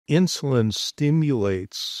insulin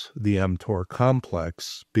stimulates the mTOR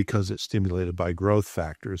complex because it's stimulated by growth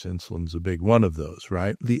factors. Insulin's a big one of those,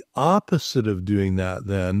 right? The opposite of doing that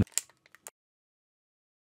then.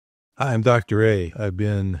 Hi, I'm Dr. A. I've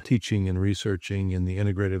been teaching and researching in the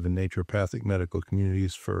integrative and naturopathic medical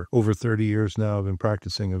communities for over 30 years now. I've been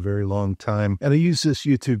practicing a very long time, and I use this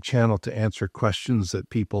YouTube channel to answer questions that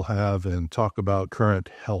people have and talk about current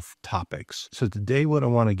health topics. So today what I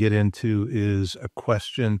want to get into is a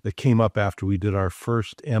question that came up after we did our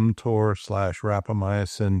first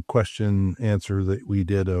mTOR/rapamycin question answer that we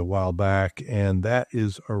did a while back, and that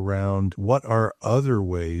is around what are other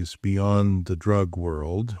ways beyond the drug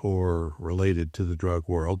world or related to the drug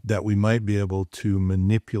world that we might be able to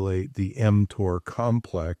manipulate the mTOR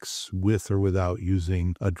complex with or without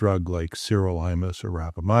using a drug like sirolimus or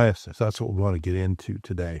rapamycin. So that's what we want to get into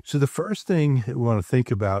today. So the first thing we want to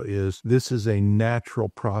think about is this is a natural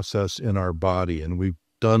process in our body, and we've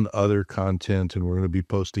done other content, and we're going to be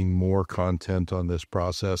posting more content on this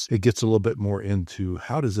process. It gets a little bit more into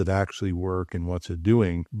how does it actually work and what's it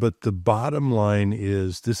doing. But the bottom line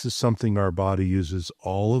is this is something our body uses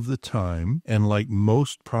all of the time. And like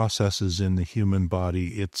most processes in the human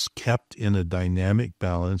body, it's kept in a dynamic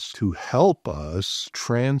balance to help us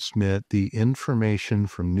transmit the information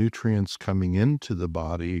from nutrients coming into the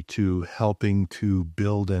body to helping to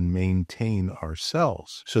build and maintain our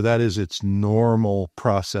cells. So that is its normal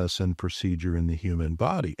process and procedure in the human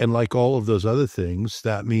body. And like all of those other things,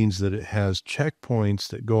 that means that it has checkpoints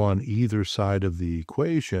that go on either side of the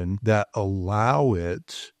equation that allow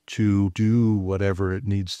it to do whatever it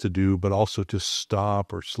needs to do, but also to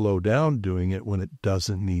stop or slow down doing it when it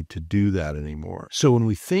doesn't need to do that anymore. So when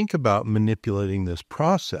we think about manipulating this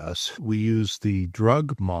process, we use the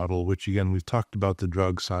drug model, which again, we've talked about the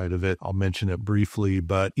drug side of it. I'll mention it briefly,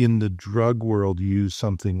 but in the drug world, you use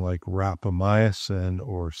something like rapamycin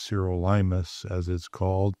or sirolimus, as it's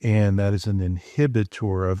called, and that is an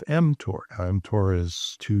inhibitor of mTOR. Now, mTOR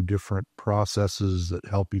is two different processes that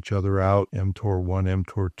help each other out, mTOR1,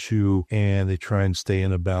 mTOR2, and they try and stay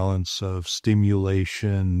in a balance of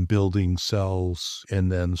stimulation, building cells,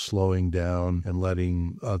 and then slowing down and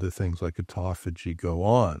letting other things like autophagy go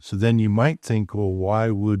on. So then you might think, well, why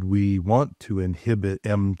would we want to inhibit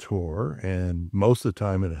mTOR? And most of the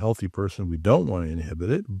time in a healthy person, we don't want to inhibit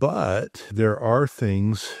it, but there are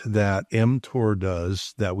things that mTOR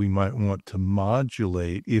does that we might want to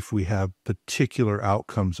modulate if we have particular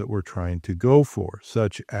outcomes that we're trying to go for,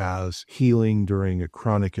 such as healing during a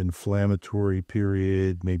chronic inflammatory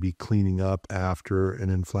period, maybe cleaning up after an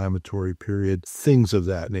inflammatory period, things of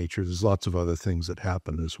that nature. There's lots of other things that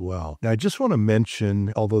happen as well. Now, I just want to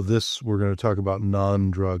mention, although we're going to talk about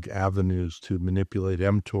non-drug avenues to manipulate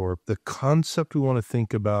mTOR, the concept we want to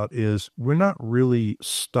think about is we're not really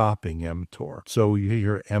stopping mTOR. So you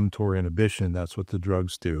hear mTOR inhibition, that's what the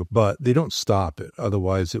drugs do, but they don't stop it.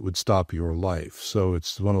 Otherwise, it would stop your life. So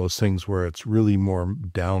it's one of those things where it's really more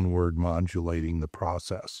downward modulating the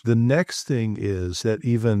process. The next thing is that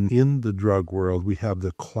even in the drug world, we have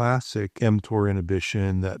the classic mTOR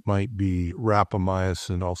inhibition that might be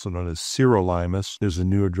rapamycin, also known as sirolimus. There's a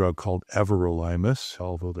newer drug called everolimus,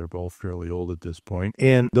 although they're both fairly old at this point.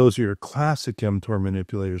 And those are your classic mTOR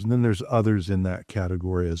manipulators. And then there's others in that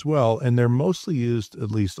category as well. And they're mostly used,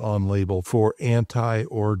 at least on label, for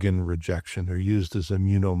anti-organ rejection. They're used as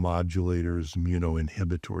immunomodulators,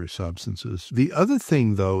 immunoinhibitory substances. The other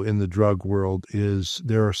thing, though, in the drug world is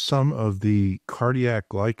there are some of the cardiac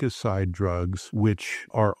glycoside drugs which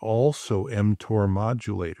are also mTOR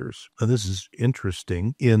modulators. Now, this is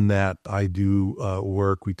interesting in that I do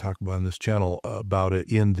work, we talk about on this channel about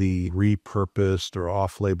it in the repurposed or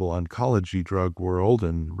off-label oncology drug world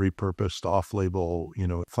and repurposed off-label,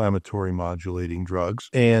 inflammatory modulating drugs.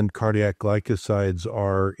 And cardiac glycosides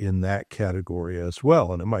are in that category as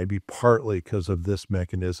well. And it might be partly because of this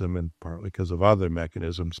mechanism and partly because of other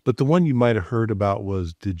mechanisms. But the one you might have heard about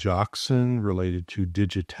was digoxin related to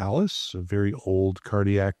digitalis, a very old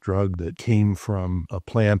cardiac drug that came from a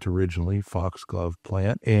plant originally, foxglove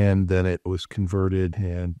plant, and then it was converted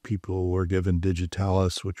and people were given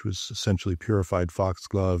digitalis, which was essentially purified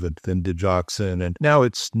foxglove, and then digoxin, and now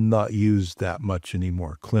it's not used that much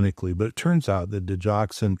anymore clinically, but it turns out that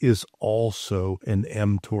digoxin is also an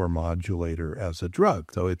mTOR modulator as a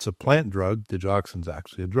drug. So it's a plant drug, digoxin's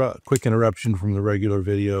actually a drug. Quick interruption from the regular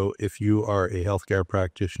video. If you are a healthcare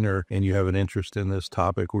practitioner and you have an interest in this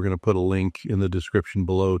topic, we're going to put a link in the description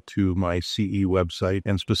below to my CE website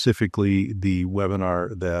and specifically the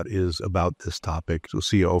webinar that is about this topic. So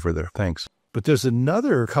see you over there. Thanks. But there's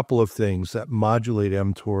another couple of things that modulate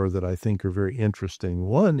mTOR that I think are very interesting.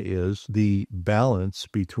 One is the balance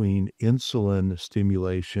between insulin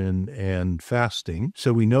stimulation and fasting.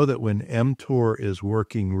 So we know that when mTOR is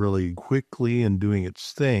working really quickly and doing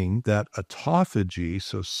its thing, that autophagy,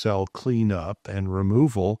 so cell cleanup and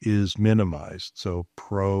removal, is minimized. So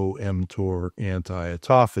pro-mTOR,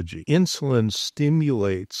 anti-autophagy. Insulin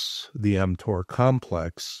stimulates the mTOR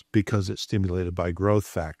complex because it's stimulated by growth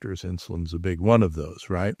factors. Insulin's a big one of those,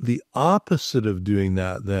 right? The opposite of doing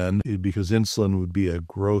that then, because insulin would be a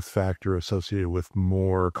growth factor associated with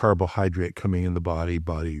more carbohydrate coming in the body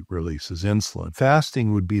releases insulin.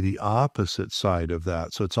 Fasting would be the opposite side of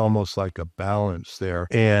that. So it's almost like a balance there.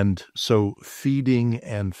 And so feeding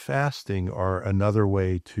and fasting are another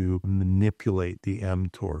way to manipulate the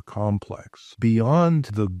mTOR complex. Beyond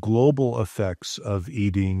the global effects of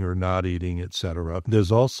eating or not eating, etc.,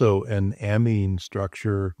 there's also an amine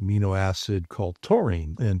structure, amino acid called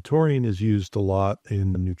taurine. And taurine is used a lot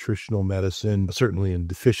in nutritional medicine, certainly in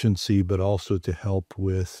deficiency, but also to help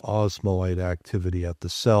with osmolyte activity at the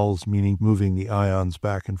cells, meaning moving the ions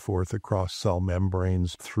back and forth across cell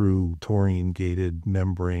membranes through taurine-gated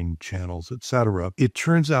membrane channels, etc. It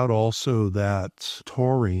turns out also that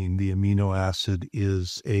taurine, the amino acid,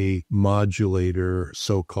 is a modulator,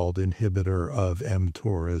 so-called inhibitor of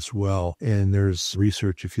mTOR as well. And there's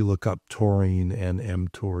research, if you look up taurine and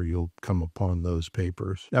mTOR, you'll come upon those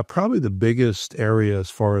papers. Now, probably the biggest area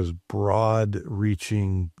as far as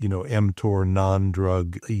broad-reaching, mTOR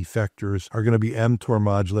non-drug effectors are going to be mTOR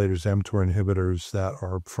modulators, mTOR inhibitors that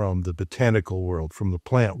are from the botanical world, from the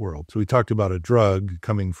plant world. So we talked about a drug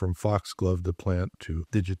coming from foxglove, the plant, to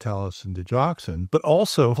digitalis and digoxin, but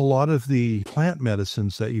also a lot of the plant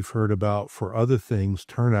medicines that you've heard about for other things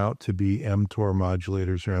turn out to be mTOR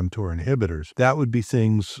modulators or mTOR inhibitors. That would be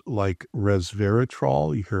things like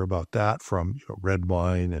resveratrol. You hear about that from red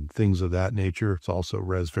wine and things of that nature. It's also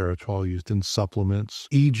resveratrol used in supplements.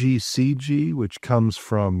 EGCG, which comes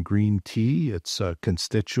from green tea. It's a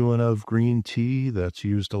constituent of green tea that's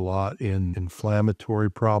used a lot in inflammatory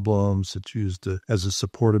problems. It's used as a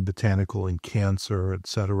supportive botanical in cancer,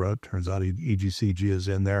 etc. Turns out EGCG is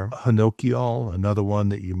in there. Hinokiol, another one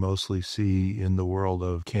that you mostly see in the world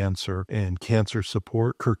of cancer and cancer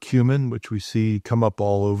support. Curcumin, which we see come up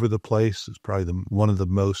all over the place, is probably one of the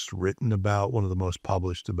most written about, one of the most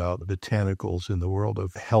published about botanicals in the world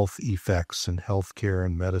of health effects and healthcare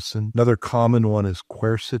and medicine. Another common one is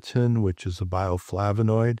quercetin, which is a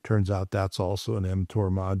bioflavonoid. Turns out that's also an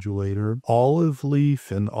mTOR modulator. Olive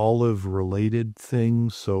leaf and olive-related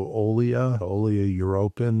things, so olea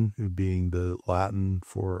europin being the Latin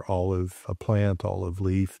for olive, a plant, olive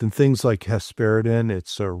leaf. And things like hesperidin,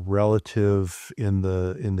 it's a relative in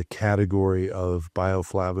the category of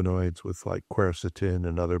bioflavonoids with like quercetin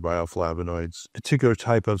and other bioflavonoids. A particular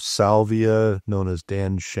type of salvia known as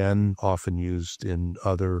danshen, often used in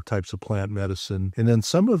other types of plant medicine. And then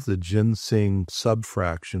some of the ginseng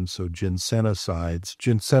subfractions, so ginsenosides.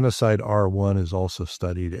 Ginsenoside R1 is also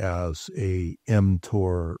studied as a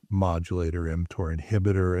mTOR modulator, mTOR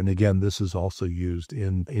inhibitor. And again, this is also used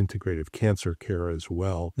in integrative cancer care as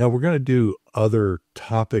well. Now we're going to do other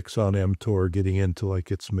topics on mTOR, getting into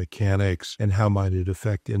like its mechanics and how might it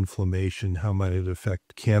affect inflammation, how might it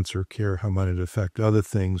affect cancer care, how might it affect other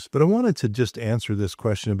things. But I wanted to just answer this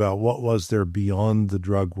question about what was there beyond the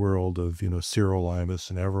drug world of, sirolimus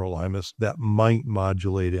and everolimus that might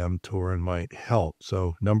modulate mTOR and might help.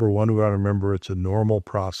 So number one, we got to remember it's a normal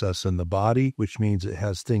process in the body, which means it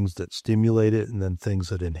has things that stimulate it and then things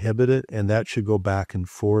that inhibit it. And that should go back and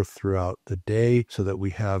forth throughout the day so that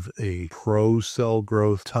we have a pro-cell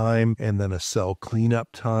growth time and then a cell cleanup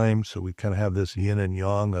time. So we kind of have this yin and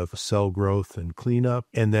yang of cell growth and cleanup.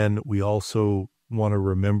 And then we also want to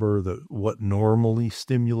remember that what normally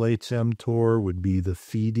stimulates mTOR would be the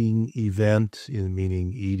feeding event,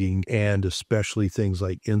 meaning eating, and especially things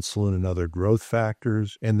like insulin and other growth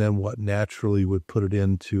factors. And then what naturally would put it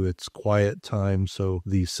into its quiet time so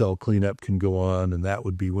the cell cleanup can go on, and that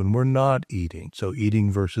would be when we're not eating. So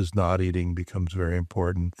eating versus not eating becomes very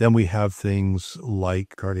important. Then we have things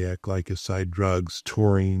like cardiac glycoside drugs,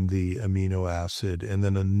 taurine, the amino acid, and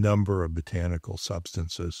then a number of botanical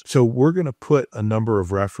substances. So we're going to put a number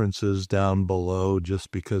of references down below just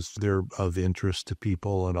because they're of interest to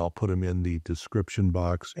people, and I'll put them in the description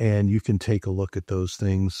box, and you can take a look at those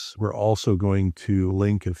things. We're also going to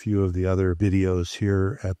link a few of the other videos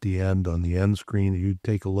here at the end on the end screen that you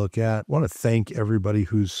take a look at. I want to thank everybody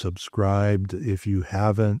who's subscribed. If you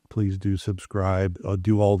haven't, please do subscribe.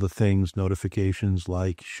 Do all the things, notifications,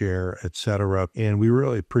 like, share, etc. And we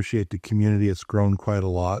really appreciate the community. It's grown quite a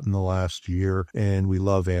lot in the last year, and we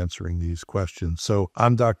love answering these questions. So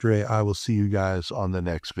I'm Dr. A. I will see you guys on the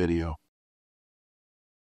next video.